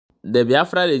the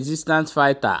Biafra resistance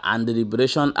fighter and the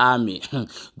Liberation Army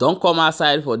don't come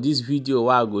outside for this video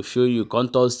where I go show you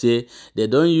contours say they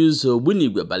don't use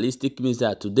Ogbunigwe ballistic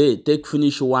missile today take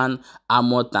finish one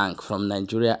armor tank from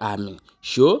Nigeria Army.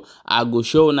 Sure, I go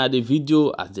show now the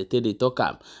video as they tell the talk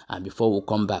up, and before we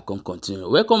come back and continue.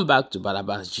 Welcome back to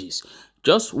Barabas G's.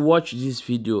 Just watch this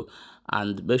video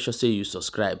and make sure say you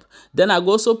subscribe. Then I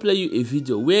go also play you a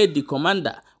video where the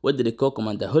commander, what they call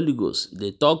Commander Holy Ghost,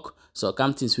 they talk so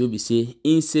come things will be say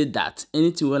in say that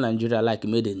anything when Nigeria like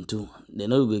made them do, they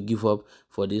know we will give up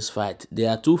for this fight. They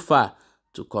are too far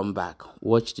to come back.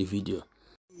 Watch the video.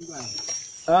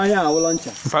 Oh yeah, we'll launch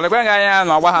it.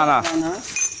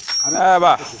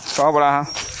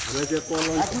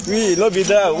 Oui, lobby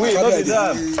there, oui, lobby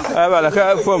there. Voilà,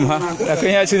 que forme, hein. La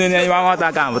cliente c'est une maman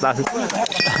ta cam, ta.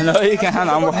 Non, il can ha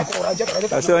number.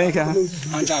 Ça c'est il can.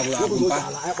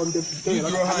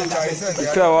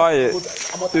 Que ouais.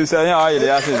 Tu sais rien, il est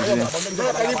assez bien.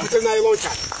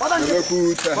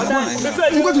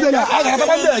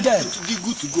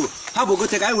 Good to go. How about go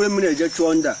take I will manage just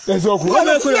wonder.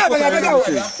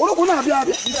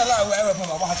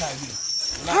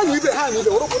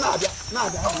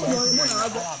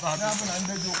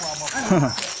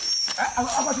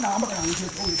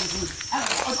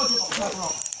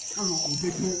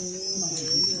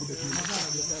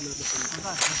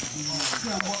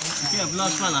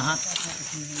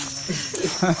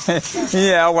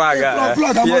 Yeah, waga.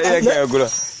 Yeah, good.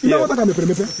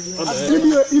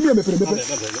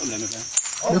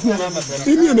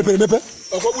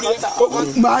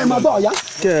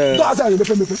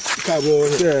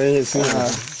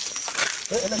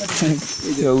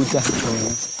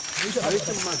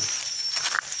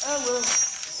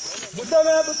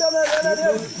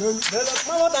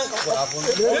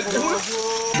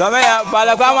 Dame ya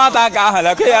para kama taka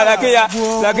la kia jawa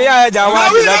la kia jawa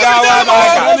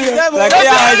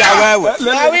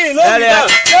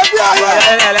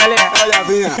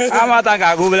ama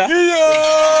taka gubla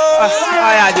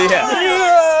aya je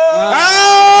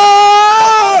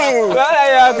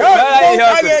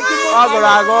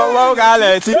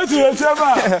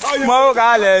mau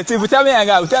gà lệ thì bút mẹ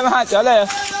gà bút mẹ trở lại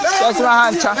cho xem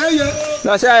hàng cha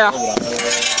là xe à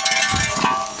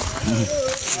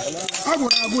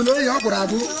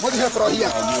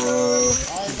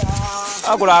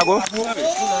aguragu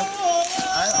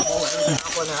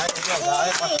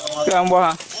cái ông bò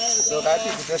hả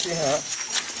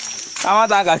ama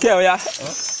ta cả kêu ya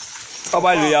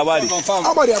Abali.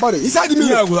 Inside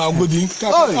me, I will go in.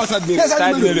 Outside me, I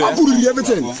put in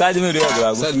everything. Side me,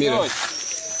 side me.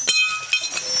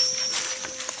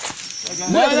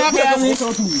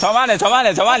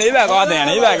 Tomane, you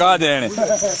back out there.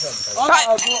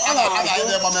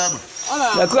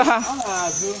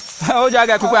 Oh,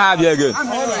 Jaga, cook have you good.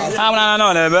 I'm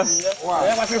not never.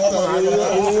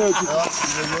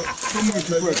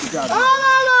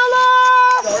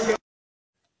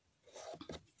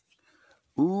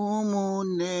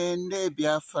 Ụmụnne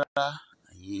Biafra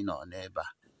anyị nọ n'ebe a.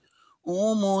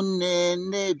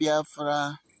 Ụmụnne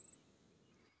Biafra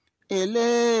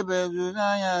elebezu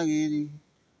anya gị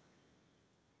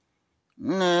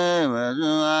nnebezu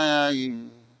anya gị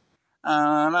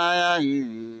anya gị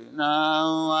na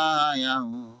anya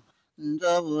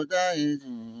nzọpụta gị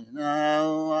na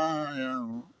anya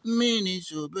mmiri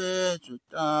sobe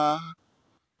tụta.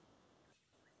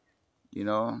 You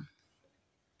know,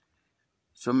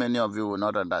 so many of you will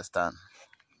not understand.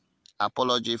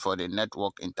 Apology for the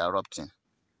network interrupting.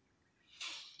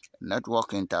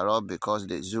 Network interrupt because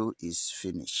the zoo is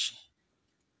finished.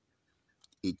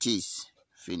 It is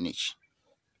finished.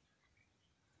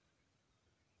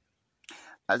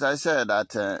 As I said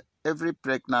that every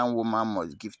pregnant woman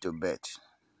must give to birth,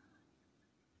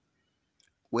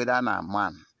 whether a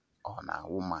man or a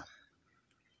woman.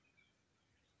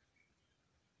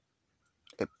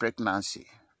 A pregnancy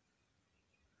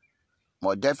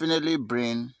must definitely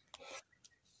bring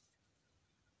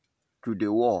to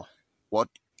the world what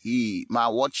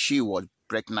she was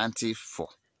pregnant for.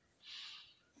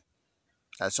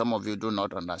 And some of you do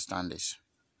not understand this.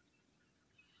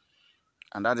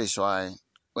 And that is why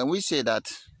when we say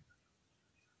that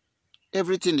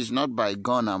everything is not by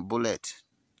gun and bullet,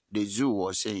 the zoo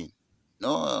was saying,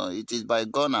 no, it is by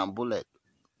gun and bullet,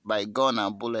 by gun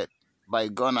and bullet, by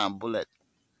gun and bullet.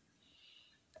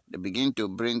 They begin to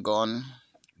bring gun,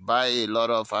 buy a lot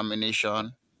of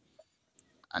ammunition,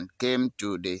 and came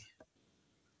to the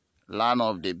land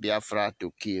of the Biafra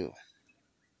to kill.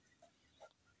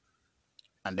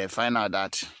 And they find out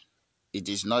that it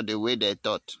is not the way they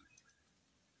thought.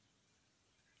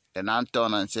 They now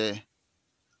turn and say,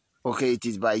 okay, it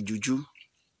is by juju.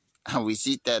 And we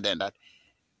see tell them that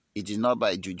it is not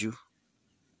by juju.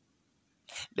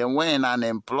 They went and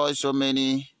employed so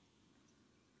many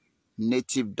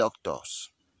native doctors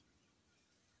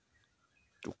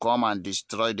to come and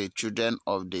destroy the children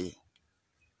of the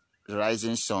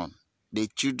rising sun, the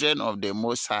children of the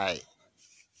Most High.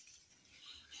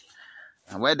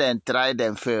 And when they tried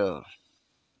and failed,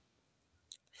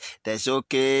 they say,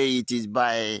 okay, it is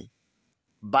by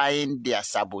buying their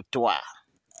saboteur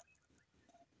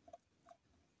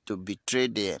to betray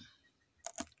them.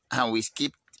 And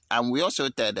we also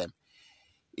tell them,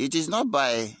 it is not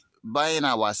by buying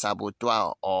our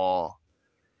saboteur or,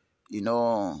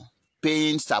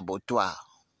 paying saboteur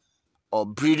or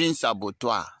breeding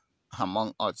saboteur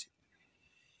among us.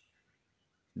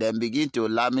 Then begin to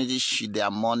lavish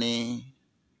their money,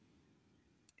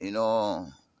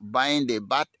 buying the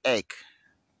bad egg,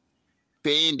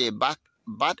 paying the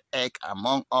bad egg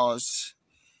among us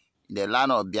in the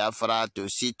land of Biafra to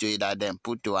see to it that then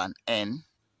put to an end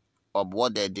of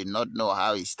what they did not know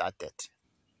how it started.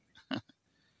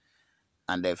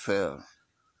 And they failed.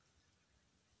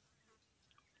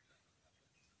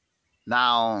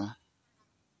 Now,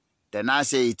 they now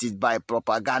say it is by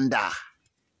propaganda.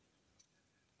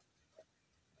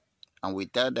 And we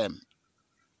tell them,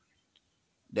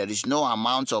 there is no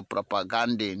amount of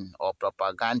propaganding or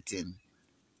propaganding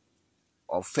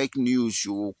or fake news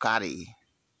you will carry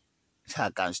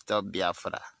that can stop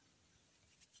Biafra.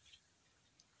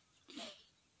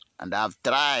 And I've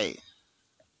tried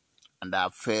and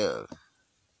I've failed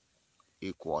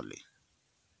equally.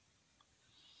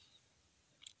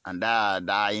 And they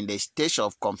are in the stage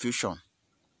of confusion.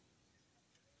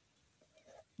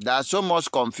 They are so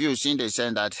much confused in the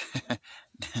sense that,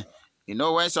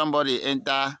 when somebody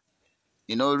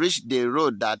reach the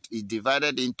road that is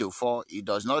divided into 4, he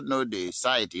does not know the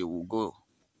side he will go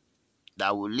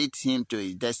that will lead him to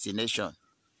his destination.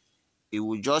 He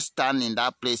will just stand in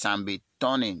that place and be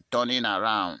turning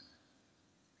around,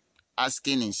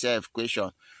 asking himself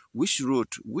question, which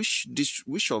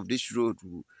of this road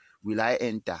will I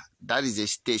enter? That is the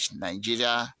stage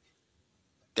Nigeria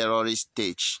terrorist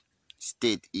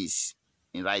state is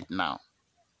in right now.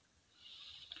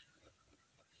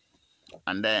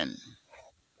 And then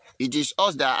it is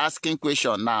us that are asking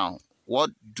question now. What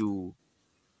do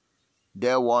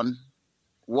they want?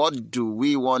 What do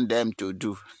we want them to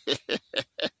do?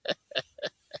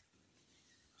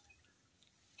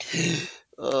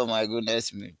 Oh my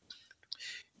goodness me.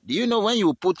 Do you know when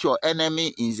you put your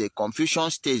enemy in the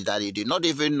confusion stage that he did not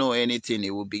even know anything,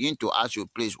 he will begin to ask you,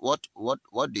 please, what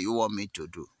do you want me to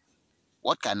do?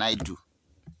 What can I do?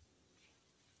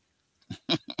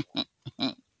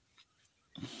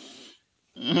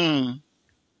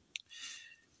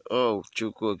 Oh,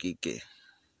 Chukwu Okike.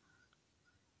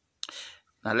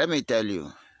 Now let me tell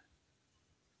you,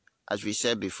 as we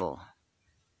said before,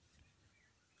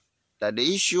 that the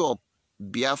issue of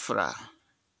Biafra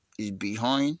is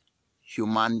behind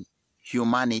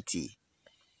humanity.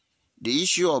 The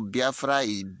issue of Biafra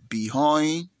is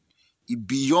beyond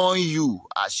you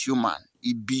as human.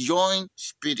 It's beyond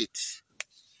spirit.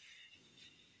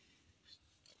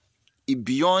 It's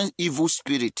beyond evil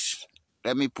spirit.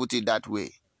 Let me put it that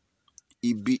way.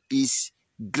 It is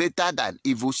greater than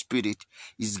evil spirit.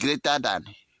 It's greater than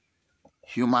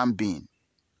human being.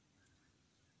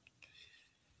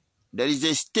 There is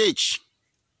a stage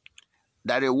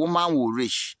that a woman will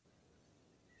reach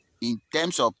in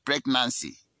terms of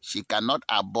pregnancy. She cannot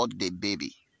abort the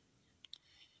baby.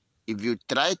 If you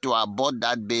try to abort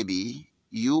that baby,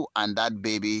 you and that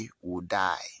baby will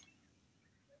die.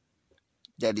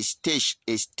 There is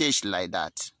a stage like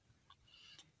that.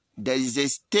 There is a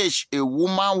stage a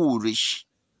woman will reach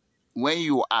when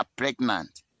you are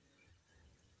pregnant.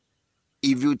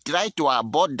 If you try to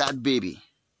abort that baby,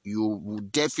 you will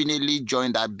definitely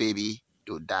join that baby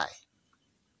to die.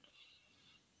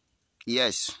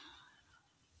 Yes.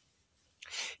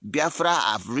 Biafra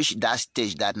have reached that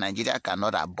stage that Nigeria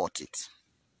cannot abort it.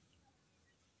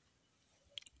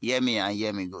 Hear me and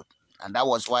hear me good. And that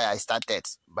was why I started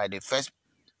by the first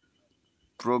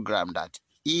program that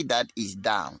he that is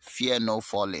down, fear no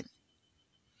falling.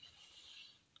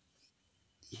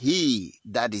 He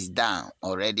that is down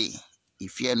already, he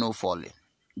fear no falling.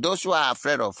 Those who are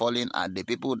afraid of falling are the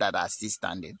people that are still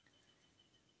standing.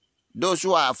 Those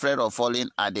who are afraid of falling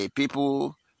are the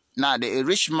people. Now, the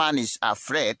rich man is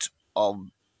afraid of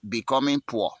becoming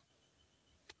poor.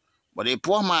 But a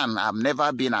poor man have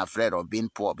never been afraid of being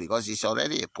poor because he's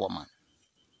already a poor man.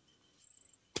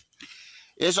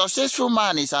 A successful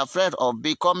man is afraid of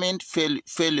becoming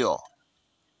failure.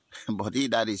 But he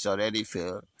that is already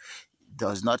failed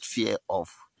does not fear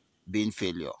of being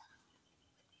failure.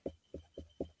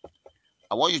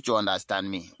 I want you to understand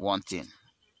me one thing.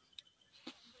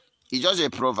 It's just a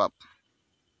proverb.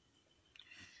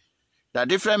 There are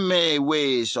different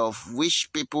ways of which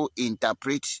people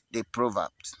interpret the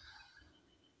proverbs.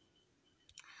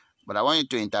 But I want you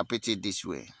to interpret it this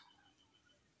way.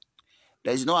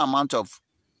 There is no amount of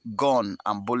gun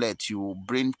and bullet you will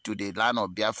bring to the land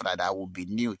of Biafra that will be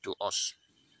new to us.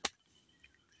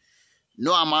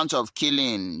 No amount of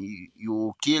killing you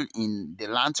will kill in the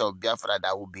land of Biafra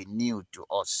that will be new to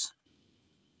us.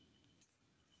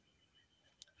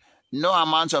 No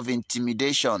amount of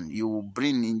intimidation you will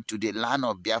bring into the land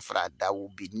of Biafra that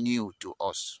will be new to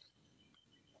us.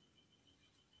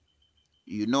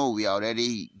 You know we are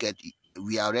already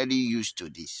used to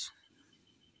this.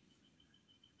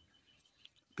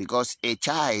 Because a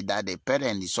child that the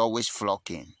parent is always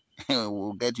flocking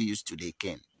will get used to the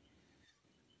cane.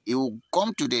 It will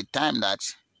come to the time that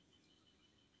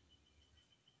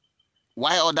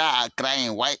while others are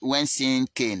crying, when seeing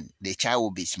cane, the child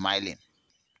will be smiling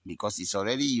because it's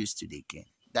already used to the cane.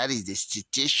 That is the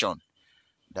situation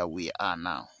that we are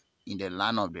now in the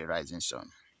land of the rising sun.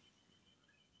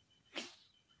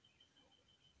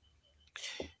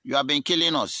 You have been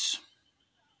killing us.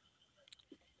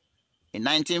 In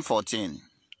 1914,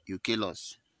 you kill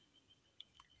us.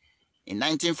 In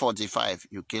 1945,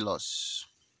 you kill us.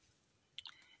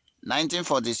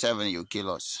 1947, you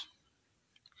kill us.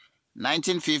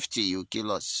 1950, you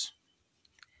kill us.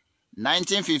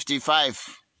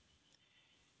 1955,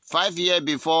 5 years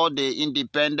before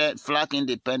the flag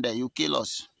independent, you kill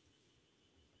us.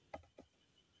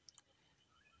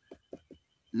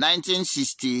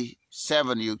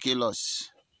 1967, you kill us.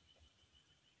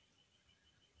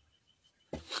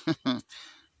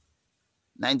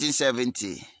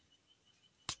 1970,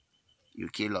 you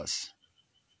kill us.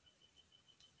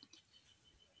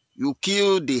 You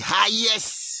kill the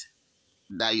highest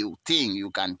that you think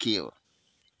you can kill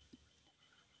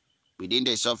within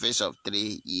the surface of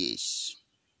 3 years.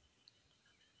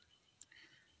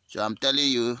 So I'm telling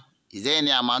you, is there any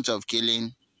amount of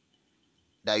killing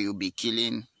that you'll be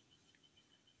killing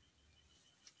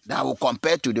that will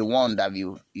compare to the one that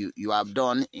you have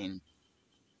done in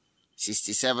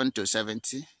 67 to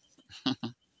 70?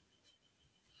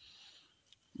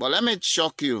 But let me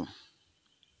shock you.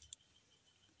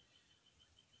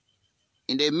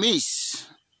 In the midst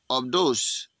of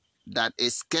those that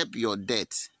escape your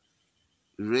death,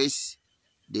 raise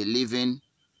the living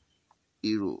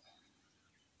hero.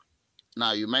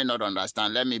 Now, you may not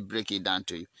understand. Let me break it down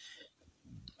to you.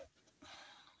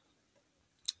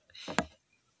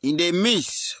 In the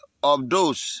midst of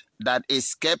those that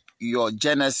escape your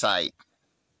genocide,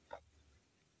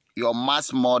 your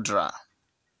mass murderer,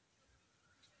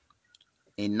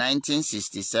 in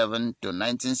 1967 to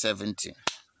 1970,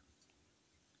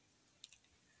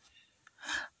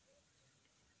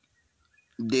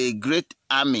 the great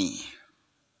army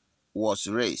was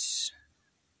raised.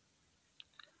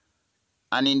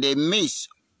 And in the midst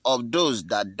of those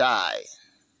that die,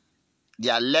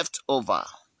 their leftover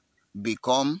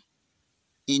become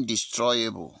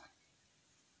indestructible.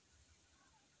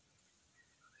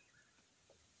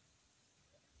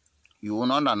 You will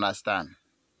not understand.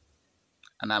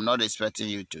 And I'm not expecting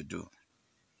you to do.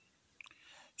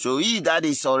 So he that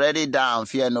is already down,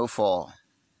 fear no fall.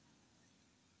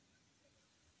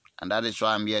 And that is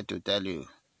why I'm here to tell you.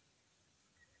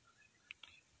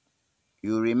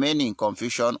 You remain in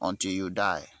confusion until you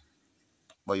die.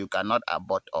 But you cannot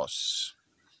abort us.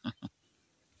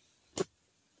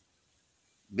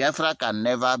 Biafra can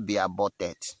never be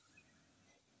aborted.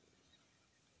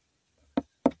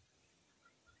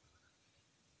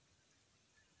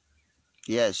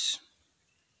 Yes.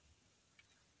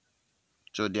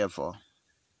 So therefore,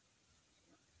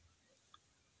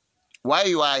 why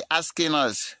you are asking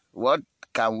us, what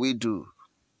can we do?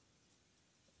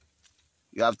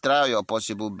 You have tried your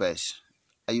possible best.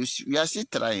 You are still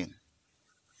trying.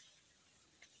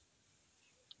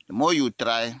 The more you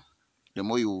try, the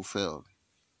more you will fail.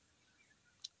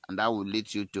 And that will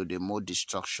lead you to the more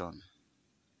destruction.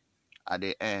 At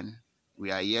the end, we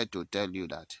are here to tell you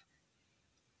that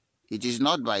it is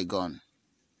not by gun.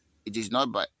 It is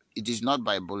not by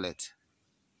bullet.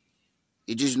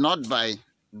 It is not by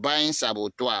buying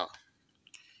saboteur.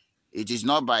 It is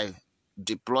not by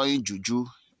deploying juju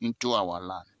into our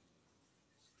land.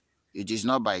 It is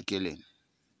not by killing.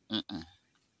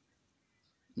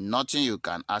 Nothing you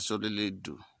can absolutely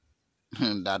do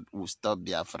that will stop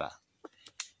Biafra.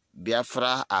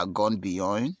 Biafra are gone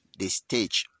beyond the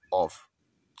stage of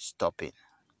stopping.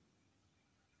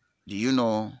 Do you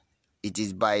know it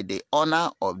is by the honor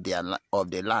of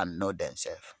the land, not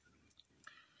themselves?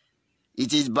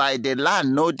 It is by the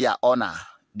land know their honor.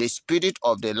 The spirit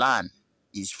of the land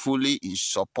is fully in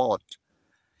support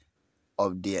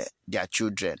of their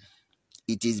children.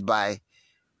 It is by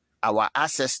our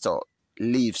ancestor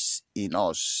lives in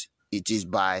us. It is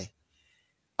by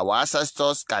our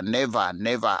ancestors can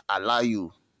never allow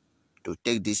you to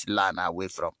take this land away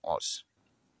from us.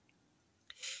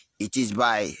 It is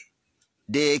by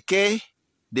the Eke,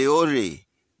 the Ore,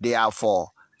 the Afo,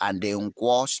 and the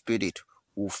Nkwo spirit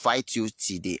will fight you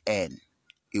till the end.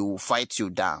 It will fight you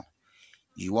down.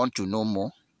 You want to know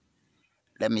more?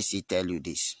 Let me tell you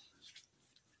this.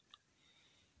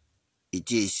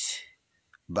 It is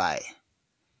by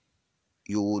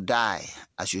you will die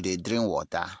as you drink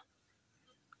water.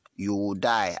 You will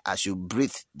die as you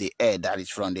breathe the air that is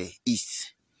from the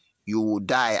east. You will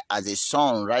die as the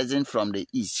sun rising from the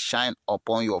east shine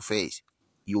upon your face.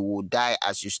 You will die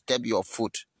as you step your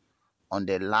foot on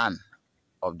the land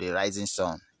of the rising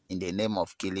sun in the name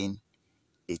of killing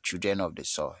the children of the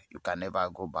soil. You can never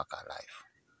go back alive.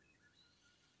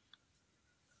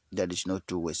 There is no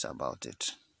two ways about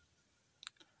it.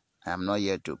 I am not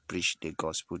here to preach the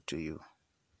gospel to you.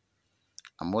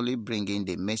 I'm only bringing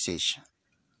the message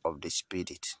of the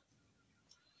Spirit.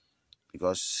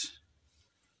 Because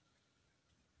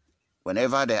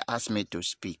whenever they ask me to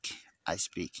speak, I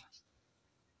speak.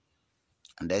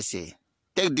 And they say,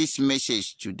 take this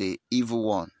message to the evil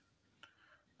one.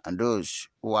 And those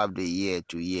who have the ear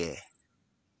to hear,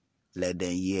 let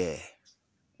them hear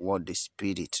what the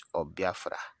spirit of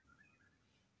Biafra,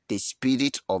 the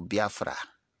spirit of Biafra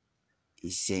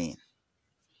is saying.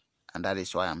 And that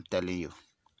is why I'm telling you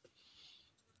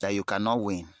that you cannot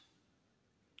win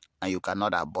and you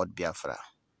cannot abort Biafra.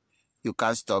 You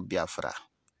can't stop Biafra.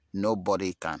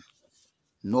 Nobody can.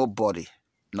 Nobody,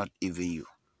 not even you.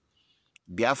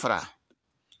 Biafra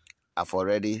have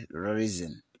already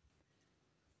risen.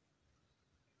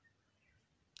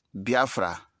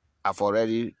 Biafra have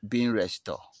already been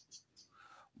restored,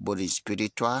 both in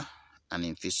spiritual and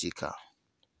in physical.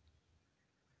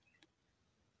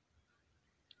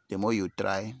 The more you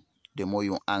try, the more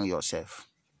you hang yourself.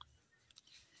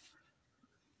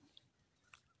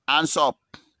 Hands up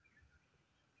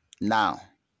now.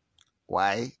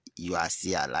 Why you are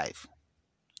still alive?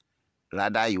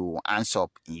 Rather, you will hands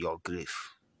up in your grave.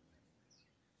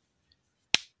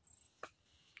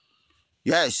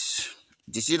 Yes,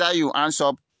 it is either you hands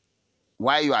up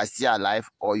while you are still alive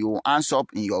or you will hands up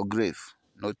in your grave.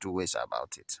 No two ways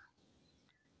about it.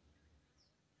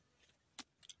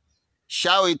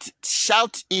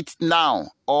 Shout it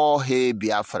now, oh hey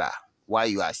Biafra, while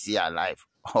you are still alive,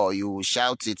 or you will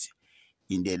shout it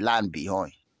in the land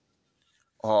behind.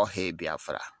 Oh hey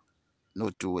Biafra. No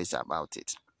two ways about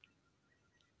it.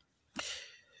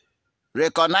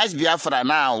 Recognize Biafra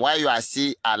now while you are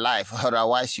still alive,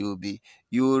 otherwise you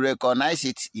will recognize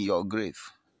it in your grave,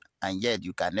 and yet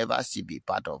you can never still be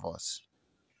part of us.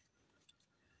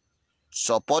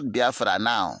 Support Biafra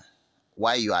now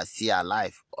while you are still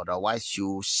alive, otherwise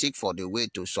you seek for the way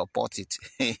to support it.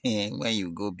 When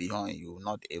you go behind, you will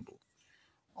not able.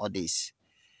 All this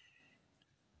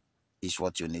is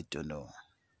what you need to know.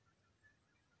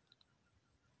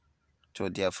 So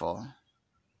therefore,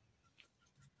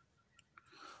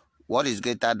 what is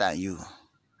greater than you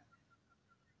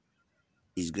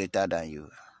is greater than you.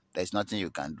 There's nothing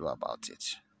you can do about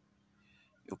it.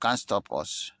 You can't stop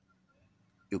us.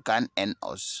 You can't end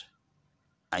us.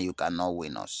 And you cannot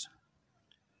win us.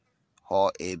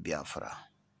 Oh hey Biafra.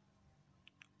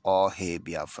 Oh hey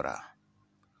Biafra.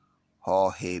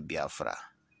 Oh hey Biafra.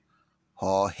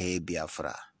 Oh hey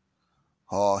Biafra.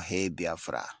 Oh hey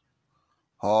Biafra.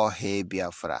 Oh hey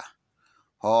Biafra.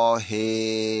 Oh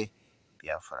hey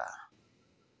Biafra.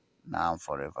 Now and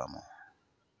forevermore.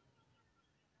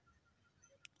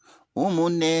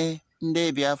 Umune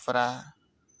nde Biafra.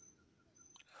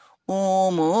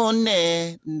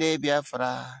 Umune nde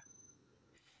Biafra.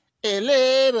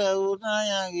 Eleba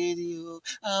unaya gidio,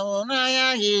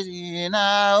 unaya gidi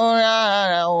na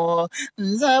unaya wo,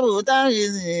 nzabuta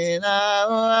gizi na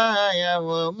unaya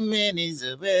wo, meni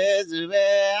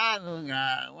zube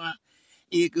anugawa,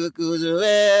 ikuku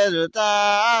zube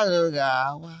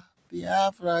anugawa,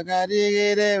 Biafra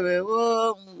gadigede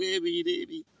wo,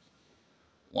 baby.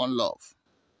 One love.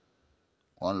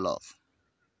 One love.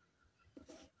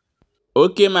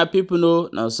 Okay, my people know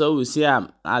now, so we see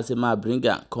as my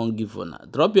bringer can't give on.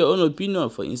 Drop your own opinion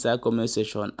for inside comment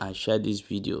section and share this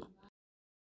video.